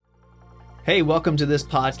Hey, welcome to this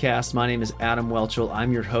podcast. My name is Adam Welchel.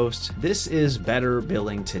 I'm your host. This is Better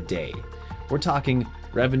Billing Today. We're talking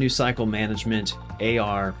revenue cycle management,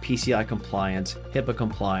 AR, PCI compliance, HIPAA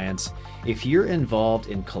compliance. If you're involved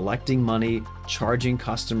in collecting money, charging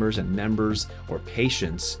customers and members or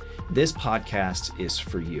patients, this podcast is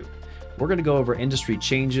for you. We're going to go over industry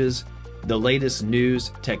changes, the latest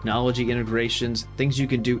news, technology integrations, things you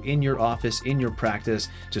can do in your office, in your practice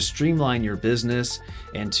to streamline your business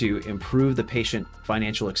and to improve the patient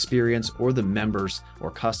financial experience or the members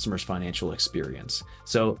or customers' financial experience.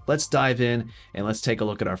 So let's dive in and let's take a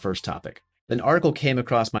look at our first topic. An article came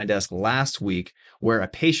across my desk last week where a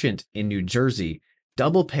patient in New Jersey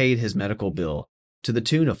double paid his medical bill to the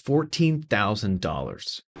tune of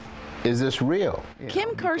 $14,000. Is this real?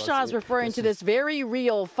 Kim Kershaw is referring to this very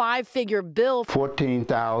real five-figure bill.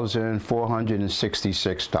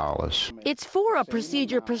 $14,466. It's for a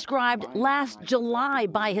procedure prescribed last July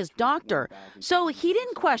by his doctor. So he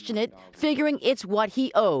didn't question it, figuring it's what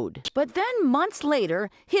he owed. But then months later,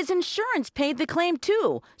 his insurance paid the claim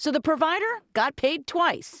too. So the provider got paid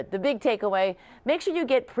twice. The big takeaway, make sure you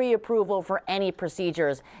get pre-approval for any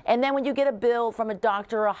procedures. And then when you get a bill from a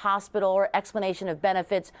doctor or a hospital or explanation of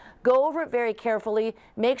benefits, go over it very carefully.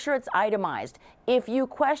 Make sure it's itemized. If you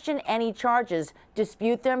question any charges,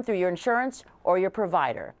 dispute them through your insurance or your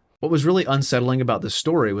provider. What was really unsettling about this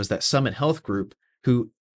story was that Summit Health Group,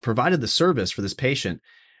 who provided the service for this patient,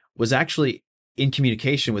 was actually in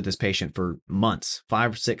communication with this patient for months,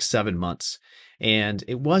 5, 6, 7 months. And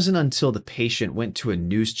it wasn't until the patient went to a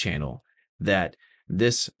news channel that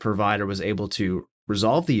this provider was able to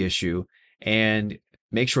resolve the issue and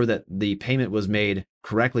make sure that the payment was made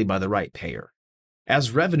correctly by the right payer.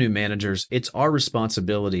 As revenue managers, it's our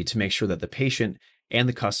responsibility to make sure that the patient and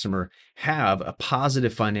the customer have a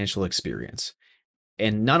positive financial experience.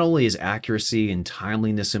 And not only is accuracy and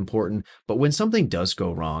timeliness important, but when something does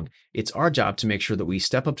go wrong, it's our job to make sure that we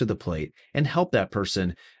step up to the plate and help that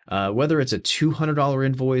person, whether it's a $200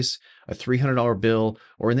 invoice, a $300 bill,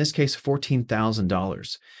 or in this case,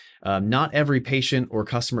 $14,000. Not every patient or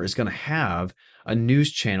customer is going to have a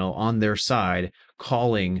news channel on their side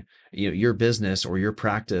calling your business or your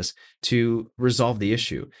practice to resolve the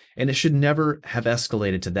issue. And it should never have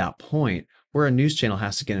escalated to that point where a news channel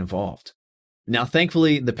has to get involved. Now,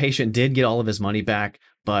 thankfully, the patient did get all of his money back,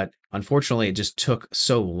 but unfortunately, it just took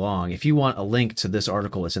so long. If you want a link to this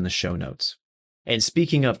article, it's in the show notes. And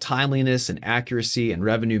speaking of timeliness and accuracy and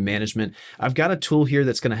revenue management, I've got a tool here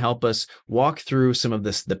that's going to help us walk through some of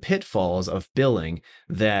the pitfalls of billing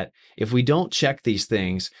that if we don't check these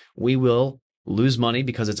things, we will lose money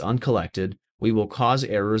because it's uncollected, we will cause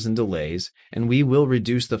errors and delays, and we will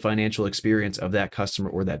reduce the financial experience of that customer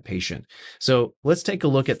or that patient. So let's take a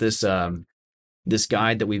look at this, this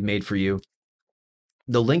guide that we've made for you.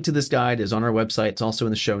 The link to this guide is on our website. It's also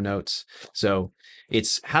in the show notes. So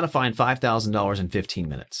it's how to find $5,000 in 15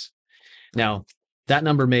 minutes. Now, that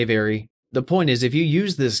number may vary. The point is, if you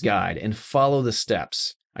use this guide and follow the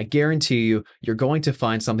steps, I guarantee you, you're going to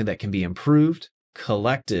find something that can be improved,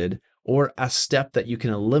 collected, or a step that you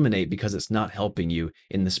can eliminate because it's not helping you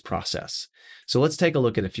in this process. So let's take a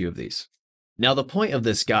look at a few of these. Now, the point of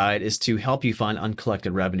this guide is to help you find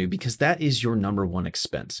uncollected revenue because that is your number one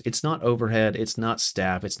expense. It's not overhead, it's not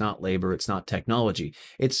staff, it's not labor, it's not technology.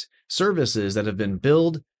 It's services that have been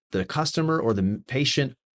billed, the customer or the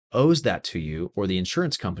patient owes that to you, or the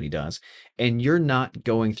insurance company does, and you're not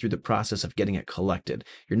going through the process of getting it collected.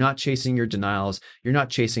 You're not chasing your denials, you're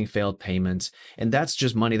not chasing failed payments, and that's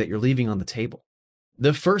just money that you're leaving on the table.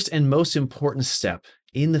 The first and most important step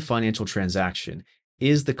in the financial transaction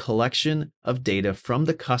is the collection of data from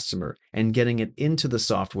the customer and getting it into the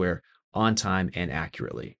software on time and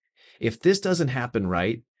accurately. If this doesn't happen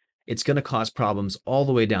right, it's going to cause problems all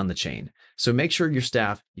the way down the chain. So make sure your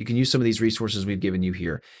staff, you can use some of these resources we've given you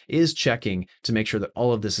here, is checking to make sure that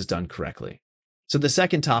all of this is done correctly. So the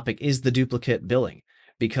second topic is the duplicate billing,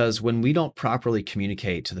 because when we don't properly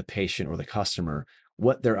communicate to the patient or the customer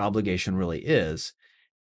what their obligation really is,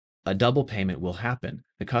 a double payment will happen.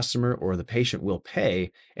 The customer or the patient will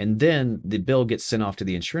pay, and then the bill gets sent off to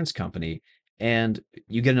the insurance company and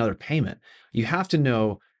you get another payment. You have to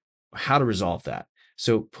know how to resolve that.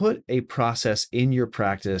 So put a process in your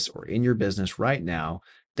practice or in your business right now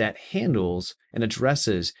that handles and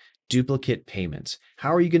addresses duplicate payments.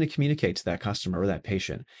 How are you going to communicate to that customer or that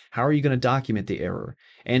patient? How are you going to document the error?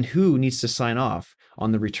 And who needs to sign off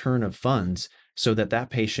on the return of funds so that that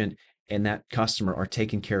patient and that customer are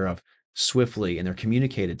taken care of swiftly and they're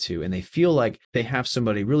communicated to and they feel like they have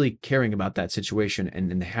somebody really caring about that situation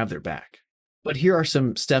and they have their back. But here are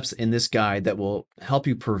some steps in this guide that will help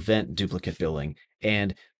you prevent duplicate billing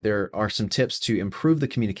And there are some tips to improve the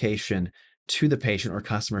communication to the patient or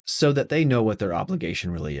customer so that they know what their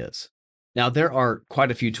obligation really is. Now, there are quite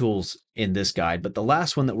a few tools in this guide, but the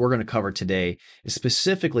last one that we're going to cover today is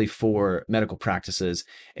specifically for medical practices,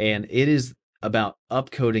 and it is about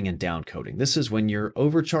upcoding and downcoding. This is when you're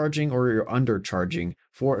overcharging or you're undercharging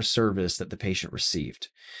for a service that the patient received.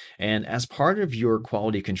 And as part of your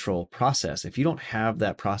quality control process, if you don't have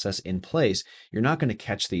that process in place, you're not going to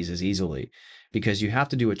catch these as easily because you have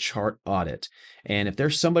to do a chart audit. And if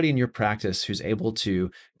there's somebody in your practice who's able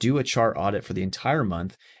to do a chart audit for the entire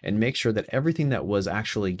month and make sure that everything that was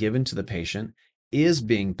actually given to the patient is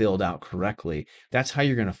being billed out correctly, that's how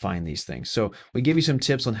you're going to find these things. So we give you some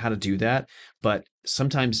tips on how to do that, but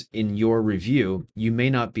sometimes in your review, you may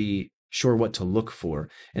not be sure what to look for.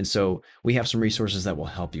 And so we have some resources that will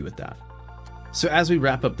help you with that. So as we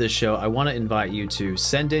wrap up this show, I want to invite you to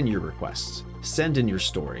send in your requests, send in your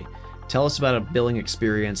story. Tell us about a billing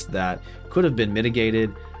experience that could have been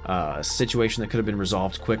mitigated, a situation that could have been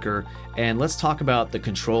resolved quicker, and let's talk about the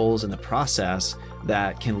controls and the process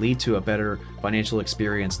that can lead to a better financial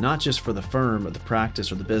experience, not just for the firm or the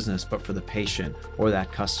practice or the business, but for the patient or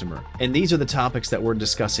that customer. And these are the topics that we're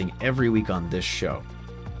discussing every week on this show: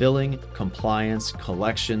 billing, compliance,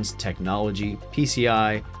 collections, technology,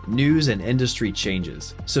 PCI, news, and industry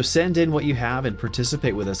changes. So send in what you have and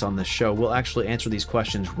participate with us on this show. We'll actually answer these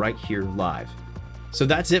questions right here live. So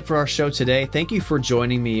that's it for our show today. Thank you for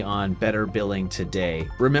joining me on Better Billing Today.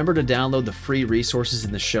 Remember to download the free resources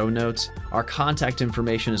in the show notes. Our contact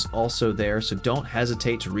information is also there, so don't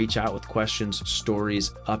hesitate to reach out with questions,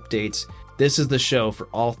 stories, updates. This is the show for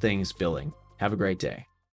all things billing. Have a great day.